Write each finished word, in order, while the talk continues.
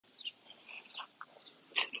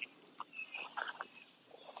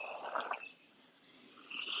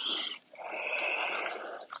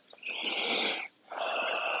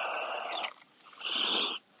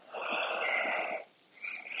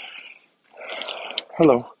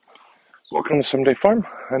Hello, welcome to Someday Farm.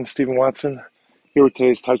 I'm Stephen Watson, here with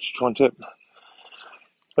today's Tàijíquán Tip.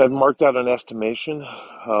 I've marked out an estimation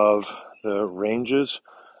of the ranges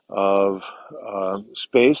of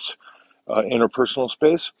space, interpersonal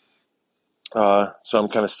space. So I'm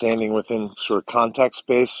kind of standing within sort of contact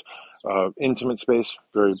space, intimate space,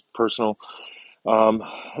 very personal. Then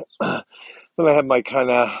I have my kind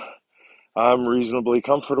of I'm reasonably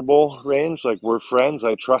comfortable range, like we're friends,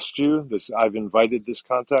 I trust you, I've invited this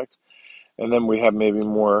contact. And then we have maybe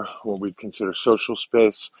more what we'd consider social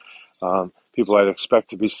space, people I'd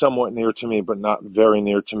expect to be somewhat near to me, but not very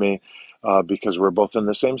near to me, because we're both in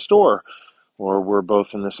the same store, or we're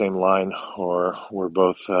both in the same line, or we're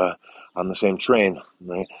both on the same train,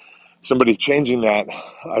 right? Somebody changing that,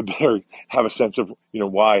 I better have a sense of,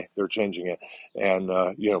 why they're changing it. And,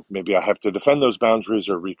 maybe I have to defend those boundaries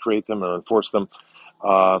or recreate them or enforce them.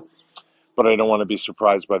 But I don't want to be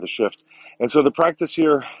surprised by the shift. And so the practice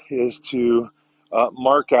here is to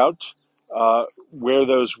mark out where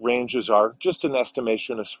those ranges are. Just an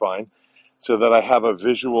estimation is fine, so that I have a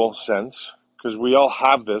visual sense, because we all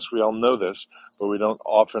have this, we all know this, but we don't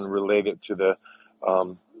often relate it to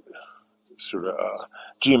the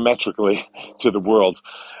geometrically to the world.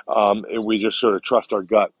 We just sort of trust our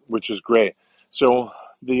gut, which is great. So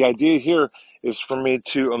the idea here is for me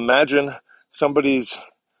to imagine somebody's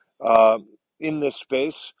in this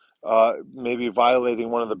space, maybe violating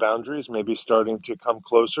one of the boundaries, maybe starting to come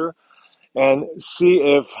closer, and see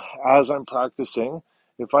if, as I'm practicing,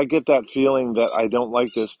 if I get that feeling that I don't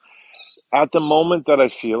like this, at the moment that I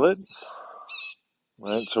feel it,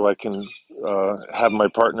 right? So I can have my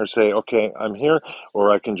partner say, okay, I'm here,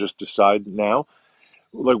 or I can just decide now.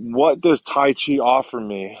 Like, what does Tai Chi offer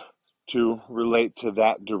me to relate to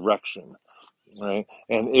that direction, right?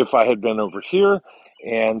 And if I had been over here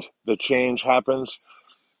and the change happens,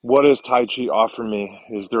 what does Tai Chi offer me?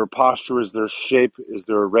 Is there a posture? Is there shape? Is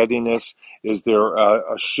there a readiness? Is there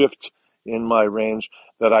a shift in my range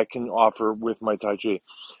that I can offer with my Tai Chi?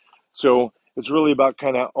 So it's really about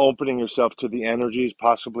kind of opening yourself to the energies,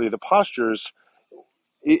 possibly the postures.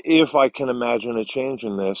 If I can imagine a change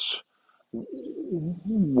in this,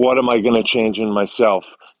 what am I going to change in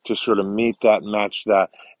myself to sort of meet that, match that,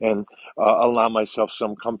 and allow myself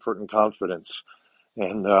some comfort and confidence?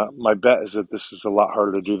 And my bet is that this is a lot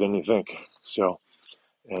harder to do than you think. So,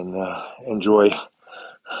 and enjoy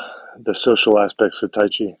the social aspects of Tai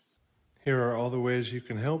Chi. Here are all the ways you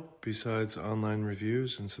can help besides online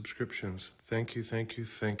reviews and subscriptions. Thank you, thank you,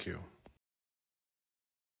 thank you.